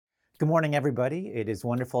Good morning, everybody. It is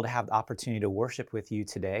wonderful to have the opportunity to worship with you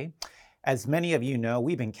today. As many of you know,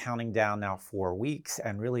 we've been counting down now for weeks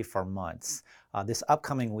and really for months. This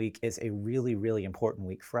upcoming week is a really important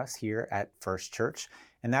week for us here at First Church,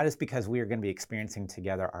 and that is because we are going to be experiencing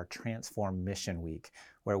together our Transform Mission Week,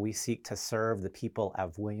 where we seek to serve the people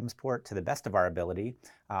of Williamsport to the best of our ability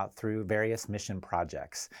through various mission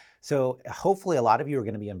projects. So hopefully a lot of you are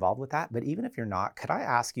going to be involved with that, but even if you're not, could I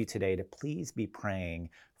ask you today to please be praying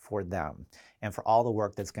for them and for all the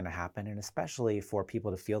work that's going to happen, and especially for people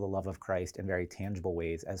to feel the love of Christ in very tangible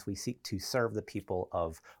ways as we seek to serve the people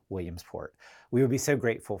of Williamsport. We would be so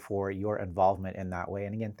grateful for your involvement in that way.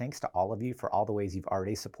 And again, thanks to all of you for all the ways you've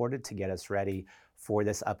already supported to get us ready for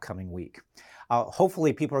this upcoming week.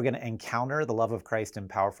 Hopefully people are going to encounter the love of Christ in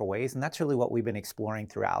powerful ways, and that's really what we've been exploring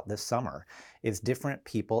throughout this summer, is different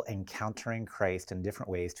people encountering Christ in different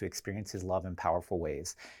ways to experience his love in powerful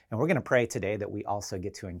ways. And we're going to pray today that we also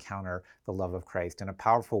get to encounter the love of Christ in a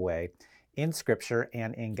powerful way in Scripture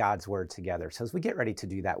and in God's Word together. So as we get ready to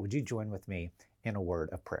do that, would you join with me in a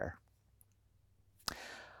word of prayer?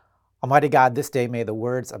 Almighty God, this day may the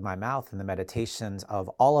words of my mouth and the meditations of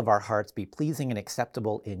all of our hearts be pleasing and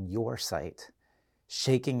acceptable in your sight,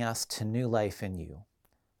 shaking us to new life in you,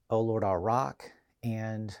 O Lord, our rock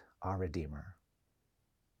and our Redeemer.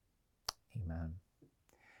 Amen.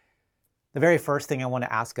 The very first thing I want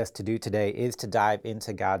to ask us to do today is to dive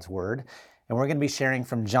into God's Word. And we're going to be sharing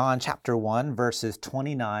from John chapter 1, verses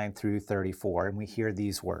 29 through 34. And we hear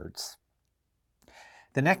these words.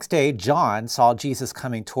 The next day, John saw Jesus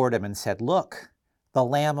coming toward him and said, "Look, the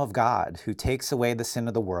Lamb of God who takes away the sin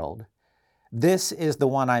of the world. This is the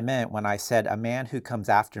one I meant when I said, a man who comes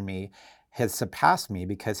after me has surpassed me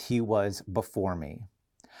because he was before me.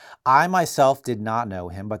 I myself did not know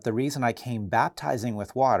him, but the reason I came baptizing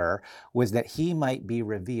with water was that he might be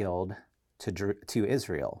revealed to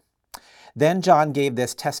Israel." Then John gave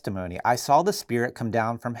this testimony, "I saw the Spirit come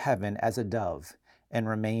down from heaven as a dove and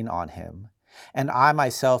remain on him. And I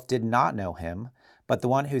myself did not know him, but the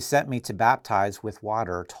one who sent me to baptize with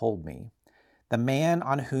water told me, 'The man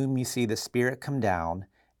on whom you see the Spirit come down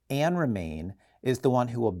and remain is the one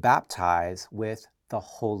who will baptize with the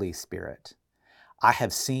Holy Spirit.' I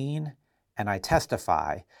have seen and I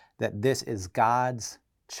testify that this is God's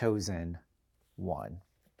chosen one."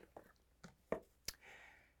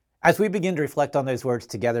 As we begin to reflect on those words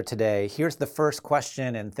together today, here's the first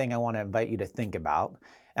question and thing I want to invite you to think about.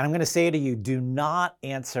 And I'm going to say to you, do not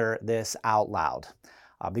answer this out loud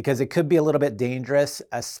because it could be a little bit dangerous,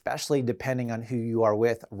 especially depending on who you are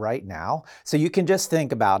with right now. So you can just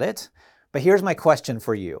think about it. But here's my question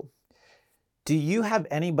for you. Do you have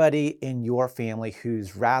anybody in your family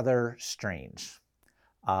who's rather strange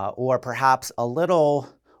or perhaps a little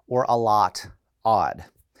or a lot odd?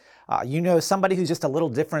 Somebody who's just a little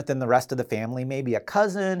different than the rest of the family, maybe a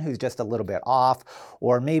cousin who's just a little bit off,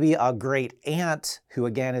 or maybe a great aunt who,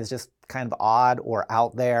 again, is just kind of odd or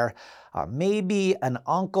out there. Maybe an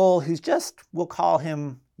uncle who's just, we'll call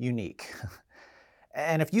him unique.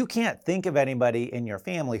 And if you can't think of anybody in your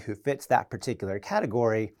family who fits that particular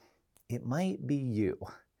category, it might be you.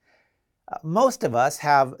 Most of us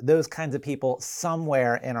have those kinds of people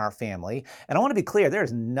somewhere in our family. And I want to be clear,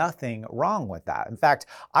 there's nothing wrong with that. In fact,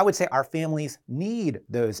 I would say our families need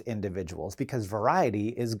those individuals because variety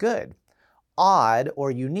is good. Odd or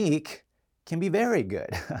unique can be very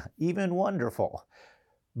good, even wonderful.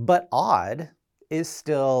 But odd is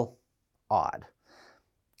still odd.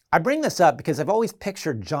 I bring this up because I've always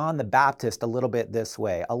pictured John the Baptist a little bit this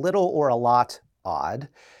way, a little or a lot odd.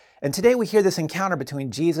 And today we hear this encounter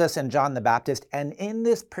between Jesus and John the Baptist, and in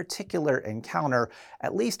this particular encounter,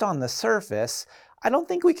 at least on the surface, I don't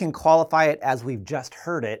think we can qualify it as we've just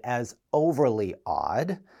heard it as overly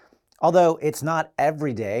odd. Although it's not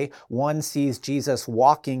every day one sees Jesus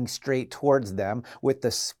walking straight towards them with the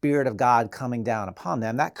Spirit of God coming down upon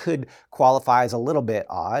them. That could qualify as a little bit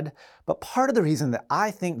odd. But part of the reason that I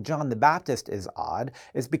think John the Baptist is odd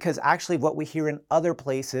is because actually what we hear in other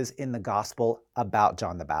places in the gospel about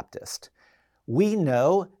John the Baptist. We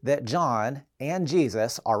know that John and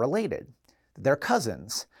Jesus are related. They're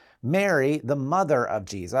cousins. Mary, the mother of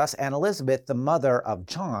Jesus, and Elizabeth, the mother of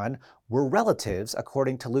John, were relatives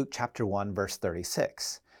according to Luke chapter 1, verse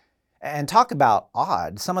 36. And talk about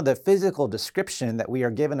odd. Some of the physical description that we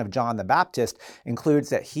are given of John the Baptist includes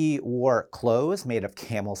that he wore clothes made of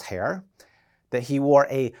camel's hair, that he wore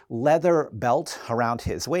a leather belt around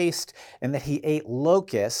his waist, and that he ate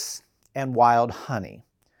locusts and wild honey.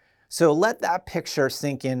 So let that picture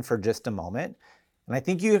sink in for just a moment. And I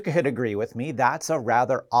think you could agree with me, that's a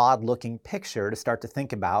rather odd-looking picture to start to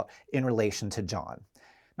think about in relation to John.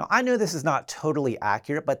 Now, I know this is not totally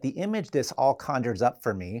accurate, but the image this all conjures up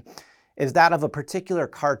for me is that of a particular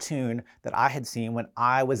cartoon that I had seen when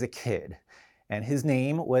I was a kid, and his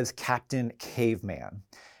name was Captain Caveman.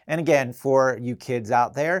 And again, for you kids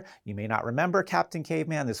out there, you may not remember Captain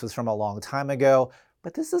Caveman. This was from a long time ago,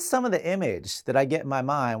 but this is some of the image that I get in my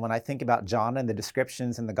mind when I think about John and the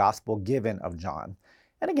descriptions in the gospel given of John.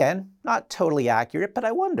 And again, not totally accurate, but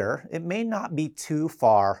I wonder, it may not be too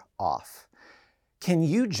far off. Can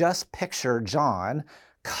you just picture John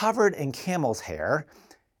covered in camel's hair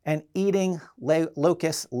and eating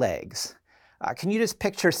locust legs? Can you just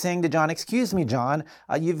picture saying to John, "Excuse me, John,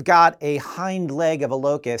 you've got a hind leg of a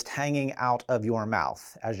locust hanging out of your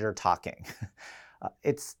mouth as you're talking."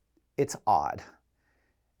 It's odd.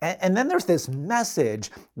 And then there's this message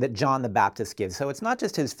that John the Baptist gives. So it's not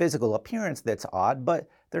just his physical appearance that's odd, but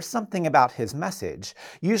there's something about his message.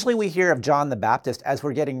 Usually we hear of John the Baptist as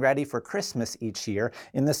we're getting ready for Christmas each year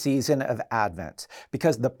in the season of Advent,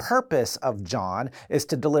 because the purpose of John is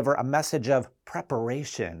to deliver a message of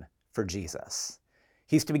preparation for Jesus.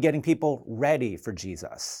 He's to be getting people ready for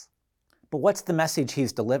Jesus. But what's the message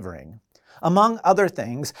he's delivering? Among other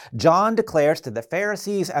things, John declares to the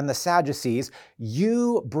Pharisees and the Sadducees,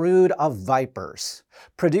 "You brood of vipers,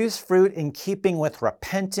 produce fruit in keeping with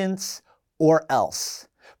repentance, or else.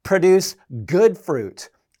 Produce good fruit,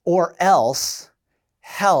 or else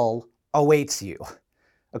hell awaits you,"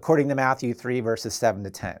 according to Matthew 3, verses 7 to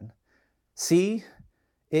 10. See,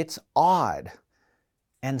 it's odd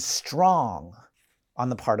and strong on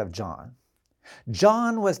the part of John.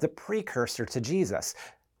 John was the precursor to Jesus.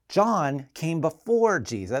 John came before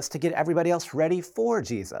Jesus to get everybody else ready for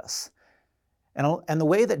Jesus. And the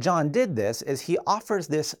way that John did this is he offers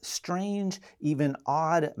this strange, even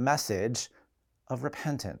odd message of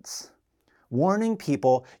repentance, warning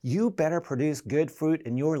people, you better produce good fruit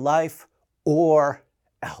in your life or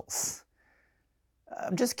else.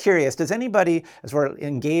 I'm just curious, does anybody, as we're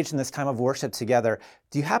engaged in this time of worship together,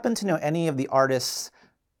 do you happen to know any of the artists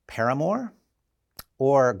Paramore,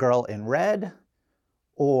 or Girl in Red,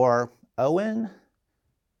 or Owen,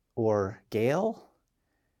 or Gail?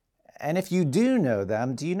 And if you do know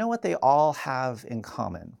them, do you know what they all have in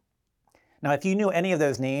common? Now, if you knew any of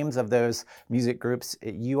those names of those music groups,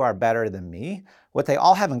 you are better than me. What they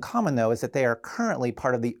all have in common, though, is that they are currently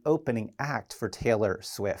part of the opening act for Taylor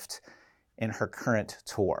Swift in her current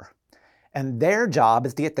tour. And their job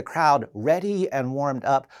is to get the crowd ready and warmed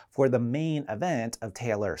up for the main event of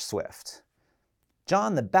Taylor Swift.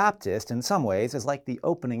 John the Baptist, in some ways, is like the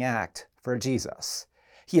opening act for Jesus.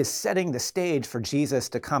 He is setting the stage for Jesus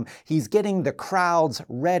to come. He's getting the crowds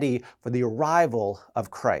ready for the arrival of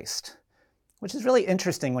Christ, which is really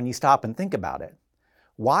interesting when you stop and think about it.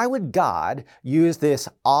 Why would God use this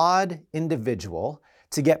odd individual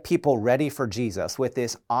to get people ready for Jesus with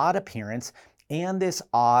this odd appearance and this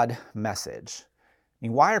odd message? I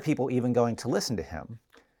mean, why are people even going to listen to him?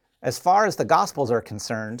 As far as the Gospels are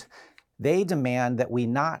concerned, they demand that we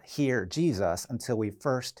not hear Jesus until we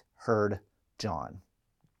first heard John.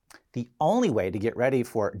 The only way to get ready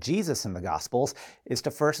for Jesus in the Gospels is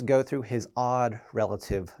to first go through his odd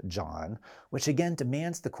relative John, which again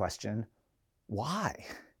demands the question, why?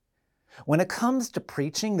 When it comes to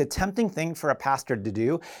preaching, the tempting thing for a pastor to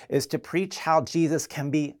do is to preach how Jesus can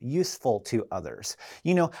be useful to others.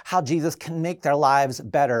 You know, how Jesus can make their lives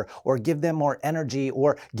better, or give them more energy,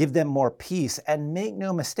 or give them more peace. And make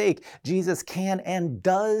no mistake, Jesus can and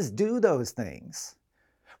does do those things.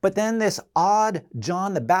 But then this odd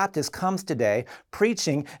John the Baptist comes today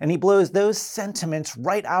preaching, and he blows those sentiments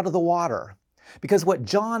right out of the water. Because what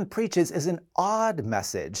John preaches is an odd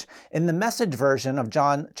message. In the Message version of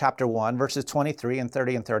John chapter 1, verses 23 and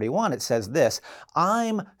 30 and 31, it says this,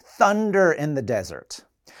 "I'm thunder in the desert.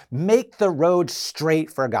 Make the road straight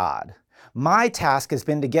for God. My task has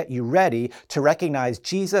been to get you ready to recognize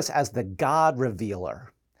Jesus as the God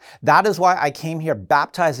revealer. That is why I came here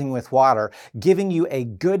baptizing with water, giving you a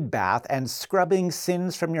good bath and scrubbing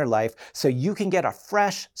sins from your life so you can get a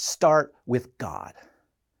fresh start with God."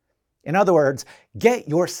 In other words, get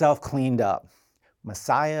yourself cleaned up.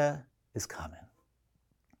 Messiah is coming.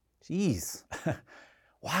 Jeez,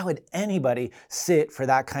 why would anybody sit for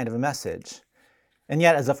that kind of a message? And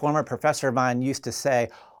yet, as a former professor of mine used to say,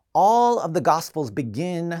 all of the Gospels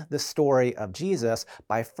begin the story of Jesus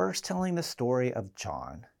by first telling the story of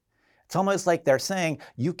John. It's almost like they're saying,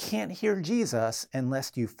 you can't hear Jesus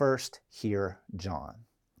unless you first hear John.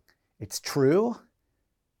 It's true,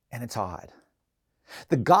 and it's odd.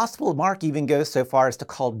 The Gospel of Mark even goes so far as to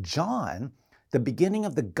call John the beginning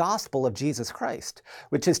of the gospel of Jesus Christ,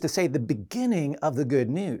 which is to say the beginning of the good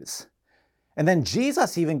news. And then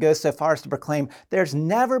Jesus even goes so far as to proclaim, there's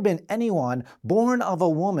never been anyone born of a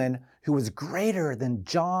woman who was greater than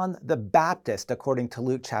John the Baptist, according to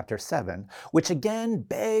Luke chapter 7, which again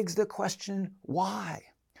begs the question, why?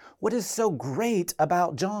 What is so great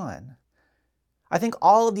about John? I think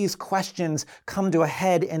all of these questions come to a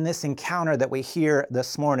head in this encounter that we hear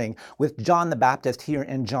this morning with John the Baptist here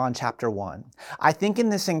in John chapter 1. I think in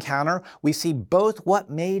this encounter, we see both what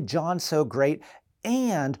made John so great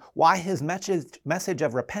and why his message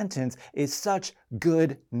of repentance is such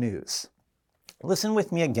good news. Listen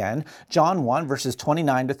with me again, John 1, verses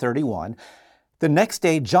 29 to 31. The next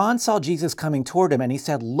day, John saw Jesus coming toward him, and he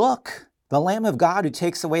said, "Look, the Lamb of God who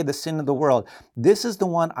takes away the sin of the world. This is the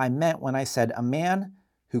one I meant when I said, a man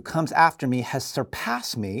who comes after me has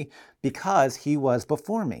surpassed me because he was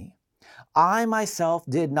before me. I myself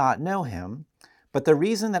did not know him, but the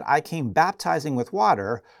reason that I came baptizing with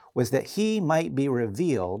water was that he might be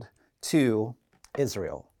revealed to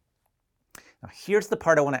Israel." Now, here's the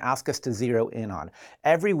part I want to ask us to zero in on.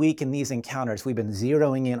 Every week in these encounters, we've been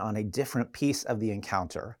zeroing in on a different piece of the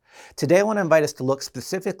encounter. Today, I want to invite us to look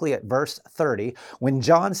specifically at verse 30, when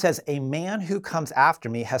John says, "A man who comes after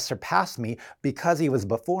me has surpassed me because he was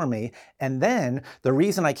before me. And then the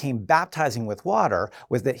reason I came baptizing with water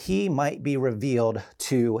was that he might be revealed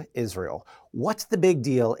to Israel." What's the big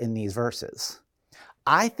deal in these verses?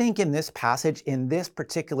 I think in this passage, in this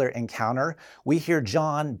particular encounter, we hear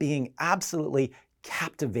John being absolutely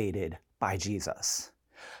captivated by Jesus.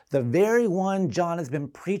 The very one John has been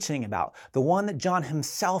preaching about, the one that John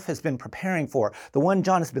himself has been preparing for, the one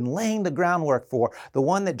John has been laying the groundwork for, the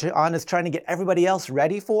one that John is trying to get everybody else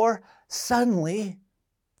ready for, suddenly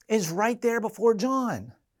is right there before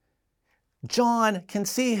John. John can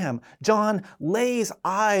see him. John lays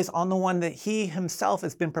eyes on the one that he himself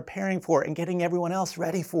has been preparing for and getting everyone else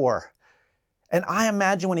ready for. And I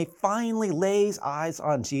imagine when he finally lays eyes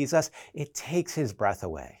on Jesus, it takes his breath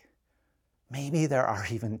away. Maybe there are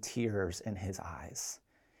even tears in his eyes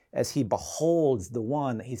as he beholds the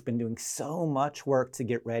one that he's been doing so much work to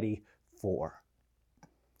get ready for.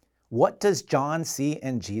 What does John see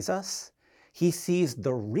in Jesus? He sees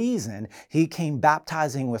the reason he came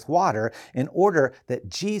baptizing with water in order that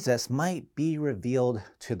Jesus might be revealed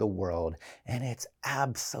to the world. And it's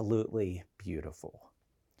absolutely beautiful.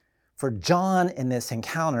 For John in this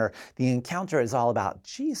encounter, the encounter is all about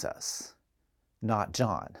Jesus, not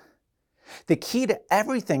John. The key to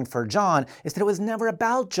everything for John is that it was never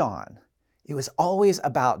about John. It was always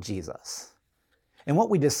about Jesus. And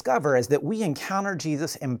what we discover is that we encounter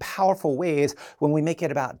Jesus in powerful ways when we make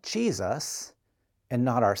it about Jesus and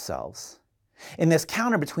not ourselves. In this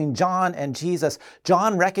counter between John and Jesus,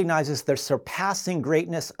 John recognizes the surpassing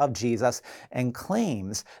greatness of Jesus and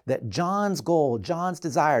claims that John's goal, John's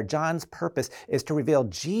desire, John's purpose is to reveal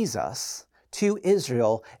Jesus to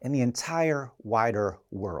Israel and the entire wider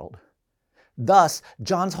world. Thus,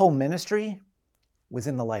 John's whole ministry was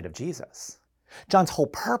in the light of Jesus. John's whole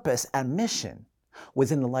purpose and mission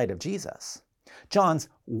was in the light of Jesus. John's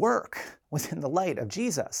work was in the light of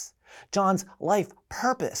Jesus. John's life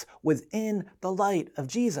purpose was in the light of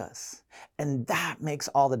Jesus. And that makes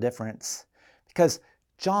all the difference because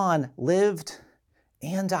John lived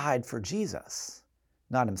and died for Jesus,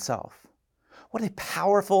 not himself. What a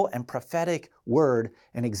powerful and prophetic word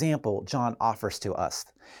and example John offers to us.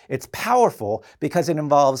 It's powerful because it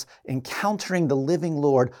involves encountering the living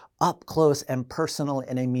Lord up close and personal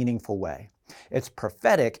in a meaningful way. It's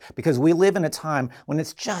prophetic because we live in a time when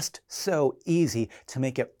it's just so easy to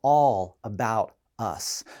make it all about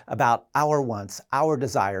us, about our wants, our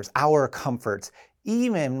desires, our comforts,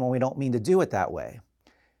 even when we don't mean to do it that way.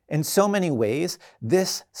 In so many ways,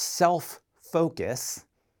 this self-focus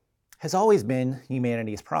has always been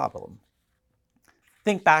humanity's problem.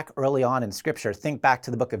 Think back early on in Scripture. Think back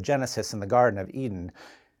to the book of Genesis and the Garden of Eden.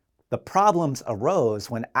 The problems arose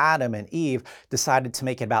when Adam and Eve decided to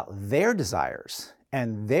make it about their desires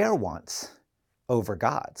and their wants over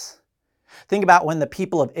God's. Think about when the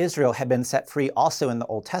people of Israel had been set free also in the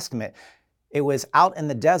Old Testament. It was out in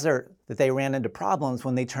the desert that they ran into problems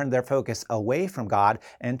when they turned their focus away from God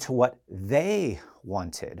and to what they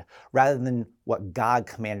wanted rather than what God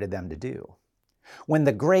commanded them to do. When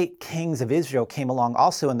the great kings of Israel came along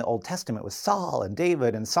also in the Old Testament with Saul and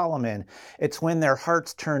David and Solomon, it's when their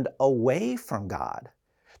hearts turned away from God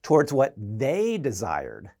towards what they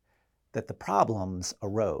desired that the problems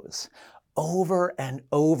arose. Over and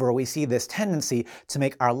over, we see this tendency to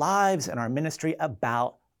make our lives and our ministry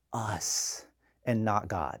about us and not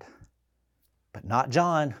God. But not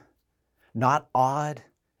John, not odd,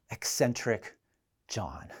 eccentric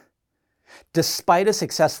John. Despite a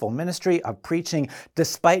successful ministry of preaching,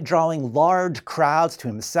 despite drawing large crowds to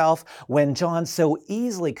himself, when John so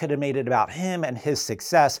easily could have made it about him and his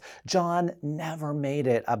success, John never made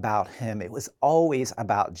it about him. It was always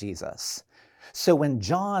about Jesus. So when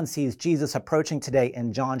John sees Jesus approaching today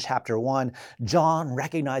in John chapter 1, John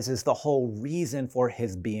recognizes the whole reason for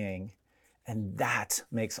his being. And that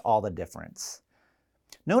makes all the difference.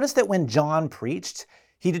 Notice that when John preached,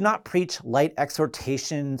 he did not preach light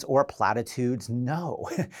exhortations or platitudes. No,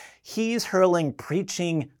 he's hurling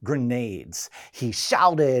preaching grenades. He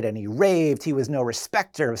shouted and he raved. He was no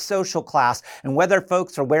respecter of social class. And whether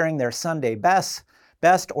folks are wearing their Sunday best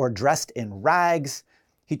or dressed in rags,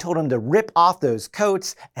 he told them to rip off those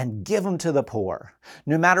coats and give them to the poor.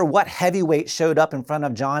 No matter what heavyweight showed up in front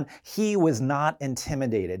of John, he was not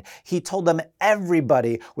intimidated. He told them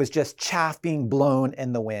everybody was just chaff being blown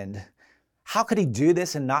in the wind. How could he do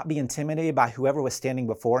this and not be intimidated by whoever was standing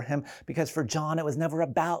before him? Because for John, it was never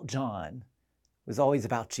about John. It was always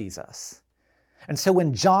about Jesus. And so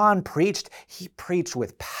when John preached, he preached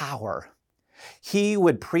with power. He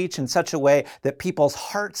would preach in such a way that people's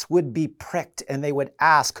hearts would be pricked and they would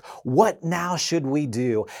ask, what now should we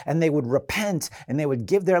do? And they would repent and they would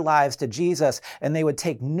give their lives to Jesus and they would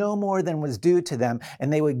take no more than was due to them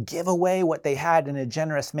and they would give away what they had in a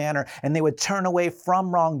generous manner and they would turn away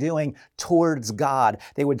from wrongdoing towards God.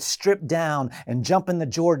 They would strip down and jump in the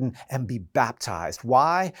Jordan and be baptized.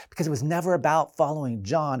 Why? Because it was never about following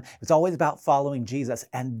John. It was always about following Jesus,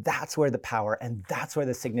 and that's where the power and that's where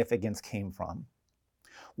the significance came from.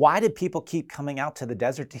 Why did people keep coming out to the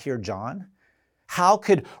desert to hear John? How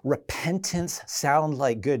could repentance sound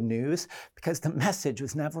like good news? Because the message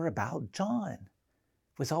was never about John.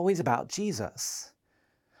 It was always about Jesus.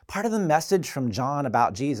 Part of the message from John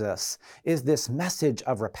about Jesus is this message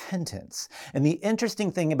of repentance. And the interesting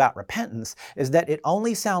thing about repentance is that it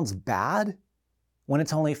only sounds bad when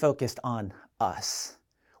it's only focused on us.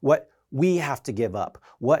 What we have to give up,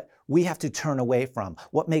 what we have to turn away from,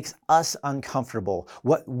 what makes us uncomfortable,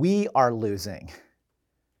 what we are losing.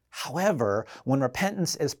 However, when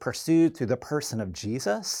repentance is pursued through the person of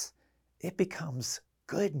Jesus, it becomes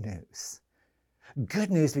good news.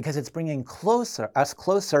 Good news because it's bringing us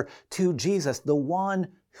closer to Jesus, the one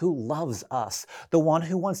who loves us, the one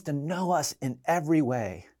who wants to know us in every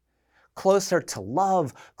way. Closer to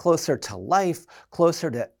love, closer to life,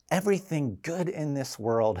 closer to everything good in this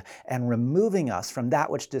world, and removing us from that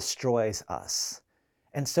which destroys us.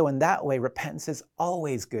 And so in that way, repentance is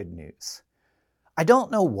always good news. I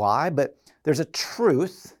don't know why, but there's a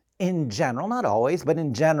truth in general, not always, but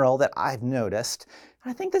in general that I've noticed.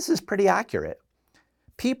 I think this is pretty accurate.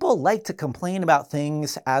 People like to complain about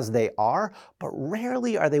things as they are, but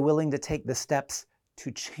rarely are they willing to take the steps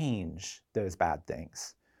to change those bad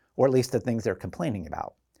things, or at least the things they're complaining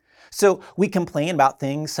about. So we complain about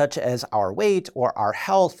things such as our weight or our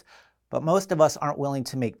health, but most of us aren't willing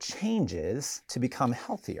to make changes to become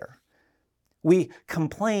healthier. We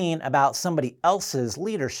complain about somebody else's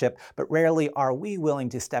leadership, but rarely are we willing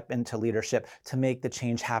to step into leadership to make the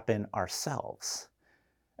change happen ourselves.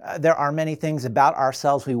 There are many things about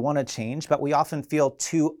ourselves we want to change, but we often feel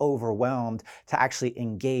too overwhelmed to actually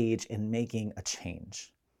engage in making a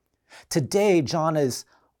change. Today, John is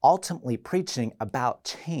ultimately preaching about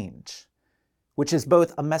change, which is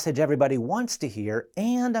both a message everybody wants to hear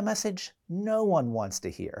and a message no one wants to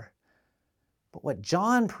hear. But what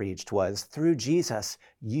John preached was, through Jesus,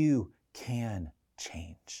 you can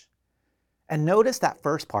change. And notice that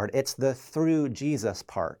first part, it's the through Jesus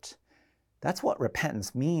part. That's what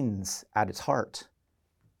repentance means at its heart.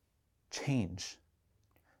 Change.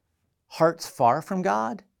 Hearts far from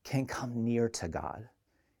God can come near to God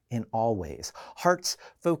in all ways. Hearts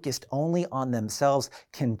focused only on themselves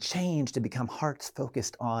can change to become hearts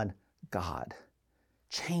focused on God.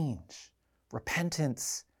 Change.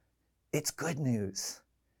 Repentance. It's good news.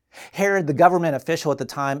 Herod, the government official at the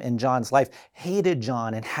time in John's life, hated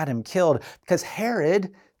John and had him killed because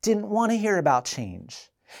Herod didn't want to hear about change.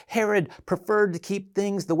 Herod preferred to keep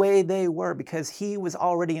things the way they were because he was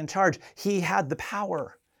already in charge. He had the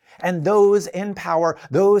power. And those in power,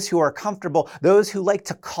 those who are comfortable, those who like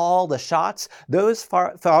to call the shots, those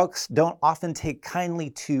folks don't often take kindly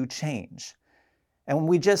to change. And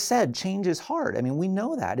we just said change is hard. I mean, we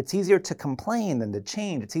know that. It's easier to complain than to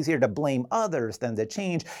change. It's easier to blame others than to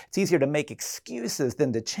change. It's easier to make excuses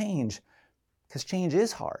than to change because change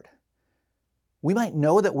is hard. We might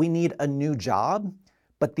know that we need a new job,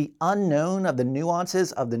 but the unknown of the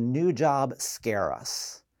nuances of the new job scare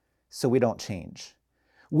us, so we don't change.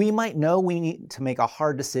 We might know we need to make a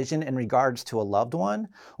hard decision in regards to a loved one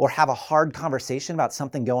or have a hard conversation about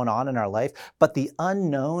something going on in our life, but the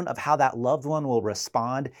unknown of how that loved one will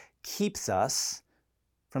respond keeps us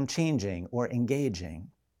from changing or engaging.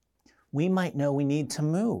 We might know we need to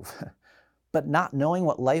move, but not knowing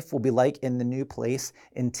what life will be like in the new place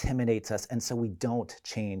intimidates us, and so we don't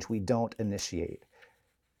change, we don't initiate.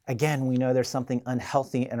 Again, we know there's something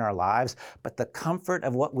unhealthy in our lives, but the comfort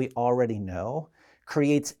of what we already know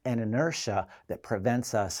creates an inertia that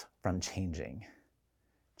prevents us from changing.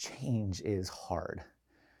 Change is hard.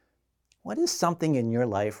 What is something in your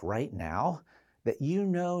life right now that you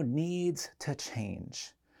know needs to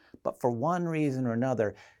change, but for one reason or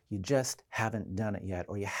another, you just haven't done it yet,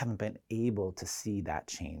 or you haven't been able to see that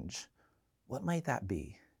change? What might that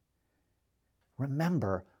be?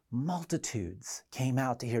 Remember, multitudes came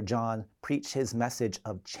out to hear John preach his message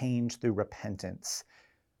of change through repentance.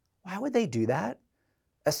 Why would they do that?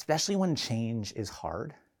 Especially when change is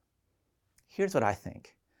hard? Here's what I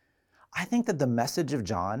think. I think that the message of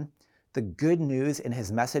John, the good news in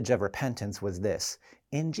his message of repentance was this: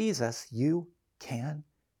 in Jesus, you can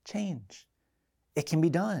change. It can be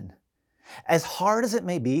done. As hard as it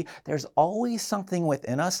may be, there's always something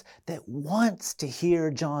within us that wants to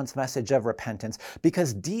hear John's message of repentance,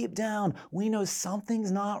 because deep down, we know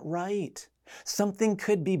something's not right. Something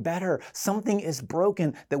could be better. Something is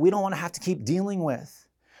broken that we don't want to have to keep dealing with.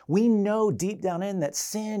 We know deep down in that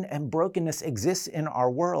sin and brokenness exists in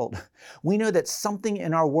our world. We know that something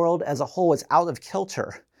in our world as a whole is out of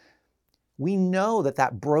kilter. We know that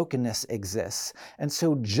that brokenness exists. And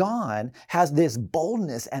so John has this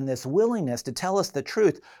boldness and this willingness to tell us the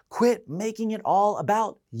truth. Quit making it all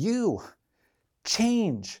about you.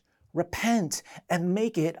 Change, repent, and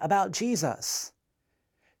make it about Jesus.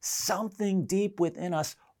 Something deep within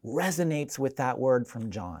us resonates with that word from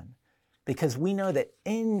John, because we know that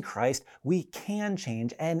in Christ we can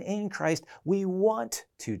change, and in Christ we want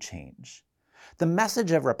to change. The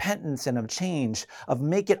message of repentance and of change, of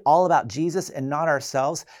make it all about Jesus and not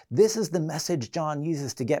ourselves, this is the message John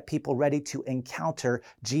uses to get people ready to encounter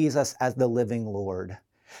Jesus as the living Lord.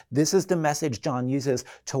 This is the message John uses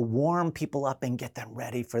to warm people up and get them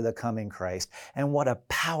ready for the coming Christ. And what a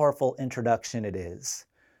powerful introduction it is.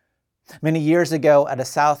 Many years ago at a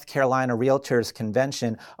South Carolina Realtors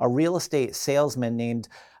convention, a real estate salesman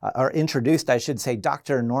introduced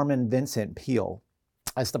Dr. Norman Vincent Peale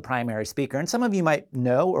as the primary speaker. And some of you might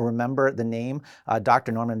know or remember the name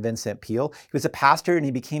Dr. Norman Vincent Peale. He was a pastor, and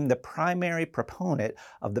he became the primary proponent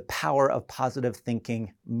of the power of positive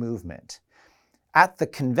thinking movement. At the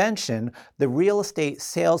convention, the real estate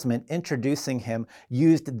salesman introducing him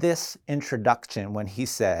used this introduction when he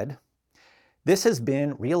said, "This has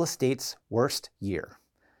been real estate's worst year.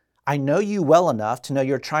 I know you well enough to know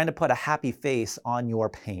you're trying to put a happy face on your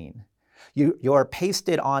pain. Your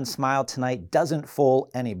pasted-on smile tonight doesn't fool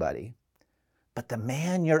anybody. But the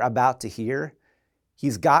man you're about to hear,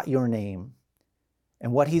 he's got your name.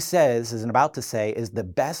 And what he says is about to say is the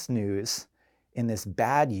best news in this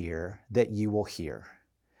bad year that you will hear.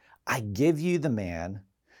 I give you the man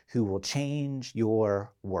who will change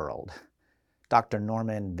your world." Dr.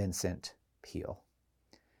 Norman Vincent Peale.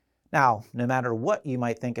 Now, no matter what you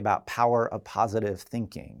might think about power of positive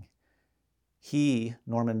thinking,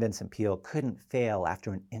 Norman Vincent Peale, couldn't fail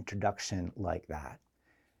after an introduction like that.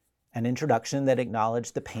 An introduction that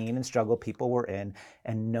acknowledged the pain and struggle people were in,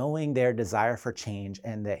 and knowing their desire for change,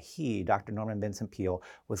 and that Dr. Norman Vincent Peale,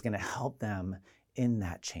 was going to help them in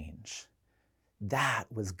that change. That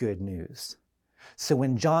was good news. So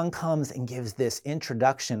when John comes and gives this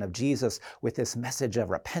introduction of Jesus with this message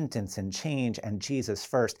of repentance and change and Jesus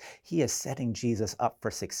first, he is setting Jesus up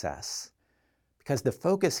for success. Because the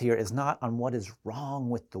focus here is not on what is wrong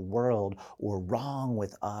with the world or wrong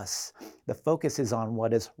with us. The focus is on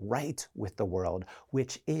what is right with the world,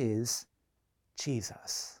 which is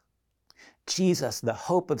Jesus. Jesus, the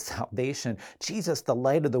hope of salvation. Jesus, the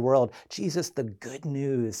light of the world. Jesus, the good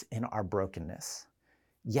news in our brokenness.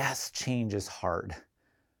 Yes, change is hard,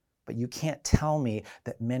 but you can't tell me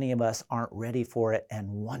that many of us aren't ready for it and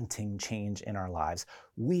wanting change in our lives.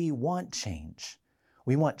 We want change.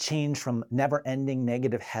 We want change from never-ending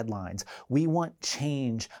negative headlines. We want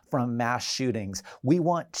change from mass shootings. We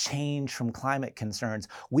want change from climate concerns.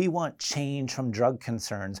 We want change from drug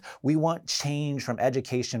concerns. We want change from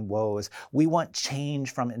education woes. We want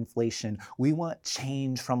change from inflation. We want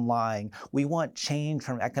change from lying. We want change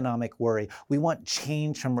from economic worry. We want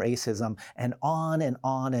change from racism, and on and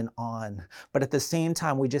on and on. But at the same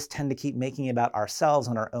time, we just tend to keep making it about ourselves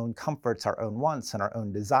and our own comforts, our own wants, and our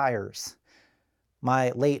own desires.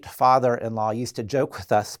 My late father-in-law used to joke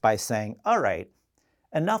with us by saying, "All right,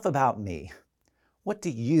 Enough about me. What do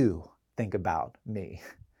you think about me?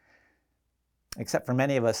 Except for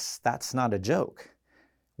many of us, that's not a joke.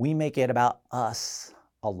 We make it about us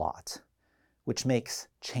a lot, which makes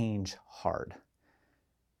change hard.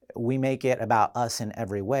 We make it about us in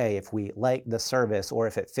every way. If we like the service, or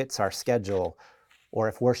if it fits our schedule, or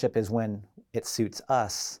if worship is when it suits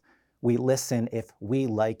us. We listen if we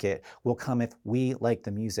like it. We'll come if we like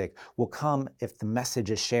the music. We'll come if the message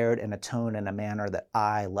is shared in a tone and a manner that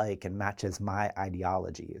I like and matches my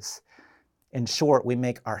ideologies. In short, we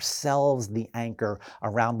make ourselves the anchor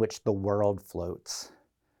around which the world floats,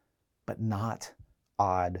 but not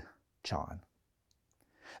odd John.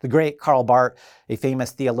 The great Karl Barth, a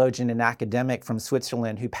famous theologian and academic from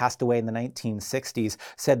Switzerland who passed away in the 1960s,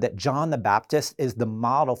 said that John the Baptist is the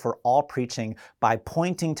model for all preaching by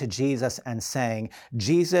pointing to Jesus and saying,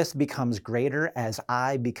 Jesus becomes greater as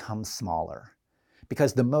I become smaller.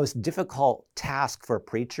 Because the most difficult task for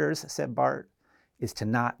preachers, said Barth, is to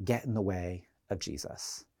not get in the way of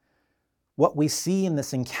Jesus. What we see in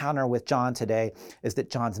this encounter with John today is that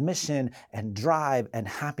John's mission and drive and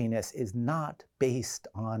happiness is not based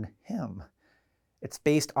on him. It's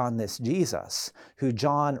based on this Jesus, who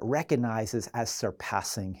John recognizes as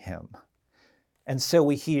surpassing him. And so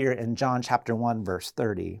we hear in John chapter 1, verse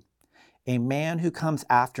 30, a man who comes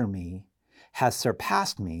after me has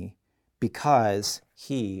surpassed me because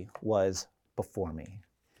he was before me.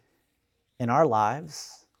 In our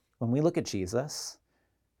lives, when we look at Jesus,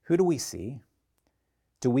 who do we see?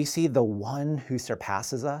 Do we see the one who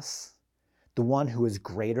surpasses us? The one who is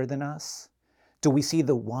greater than us? Do we see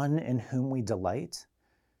the one in whom we delight?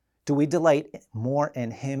 Do we delight more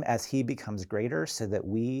in him as he becomes greater so that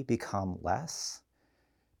we become less?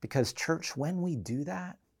 Because church, when we do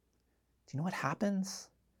that, do you know what happens?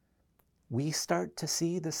 We start to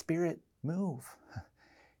see the Spirit move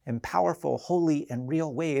in powerful, holy, and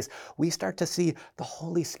real ways. We start to see the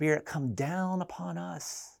Holy Spirit come down upon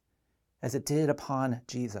us as it did upon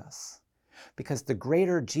Jesus. Because the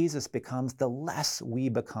greater Jesus becomes, the less we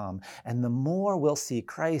become, and the more we'll see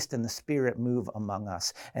Christ and the Spirit move among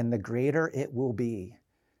us, and the greater it will be,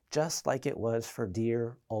 just like it was for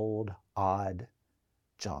dear old odd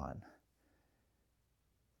John.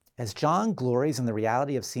 As John glories in the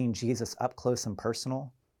reality of seeing Jesus up close and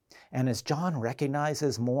personal, and as John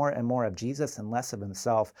recognizes more and more of Jesus and less of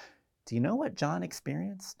himself, do you know what John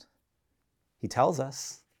experienced? He tells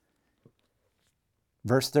us.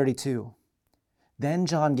 Verse 32, then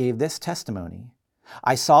John gave this testimony,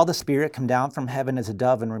 I saw the Spirit come down from heaven as a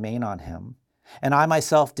dove and remain on him. And I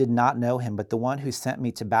myself did not know him, but the one who sent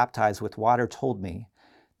me to baptize with water told me,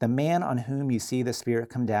 the man on whom you see the Spirit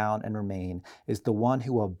come down and remain is the one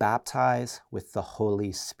who will baptize with the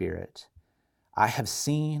Holy Spirit. I have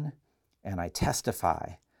seen and I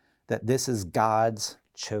testify that this is God's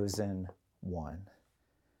chosen one.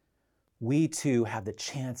 We too have the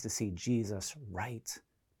chance to see Jesus right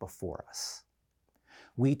before us.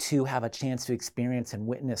 We too have a chance to experience and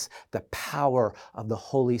witness the power of the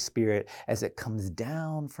Holy Spirit as it comes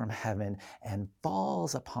down from heaven and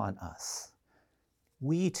falls upon us.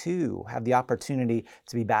 We too have the opportunity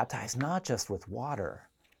to be baptized not just with water,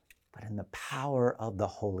 but in the power of the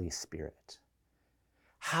Holy Spirit.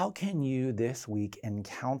 How can you this week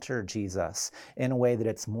encounter Jesus in a way that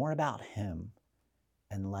it's more about him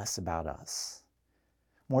and less about us?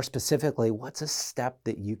 More specifically, what's a step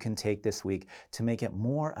that you can take this week to make it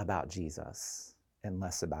more about Jesus and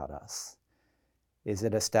less about us? Is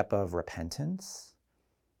it a step of repentance?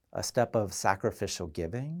 A step of sacrificial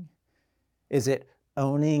giving? Is it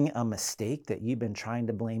owning a mistake that you've been trying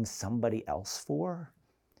to blame somebody else for?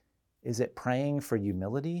 Is it praying for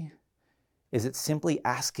humility? Is it simply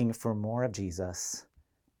asking for more of Jesus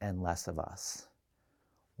and less of us?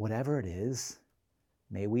 Whatever it is,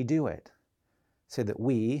 may we do it, so that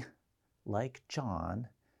we, like John,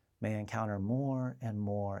 may encounter more and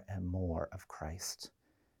more and more of Christ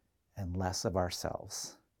and less of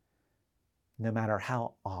ourselves, no matter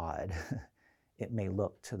how odd it may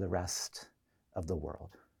look to the rest of the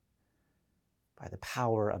world. By the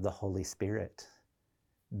power of the Holy Spirit,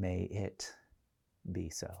 may it be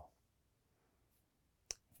so.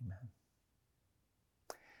 Amen.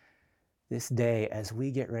 This day, as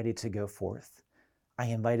we get ready to go forth, I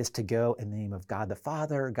invite us to go in the name of God the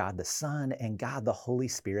Father, God the Son, and God the Holy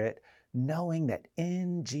Spirit, knowing that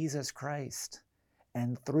in Jesus Christ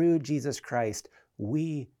and through Jesus Christ,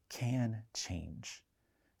 we can change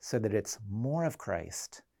so that it's more of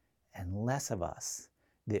Christ and less of us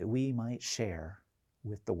that we might share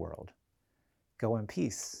with the world. Go in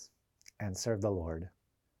peace and serve the Lord.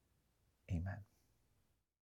 Amen.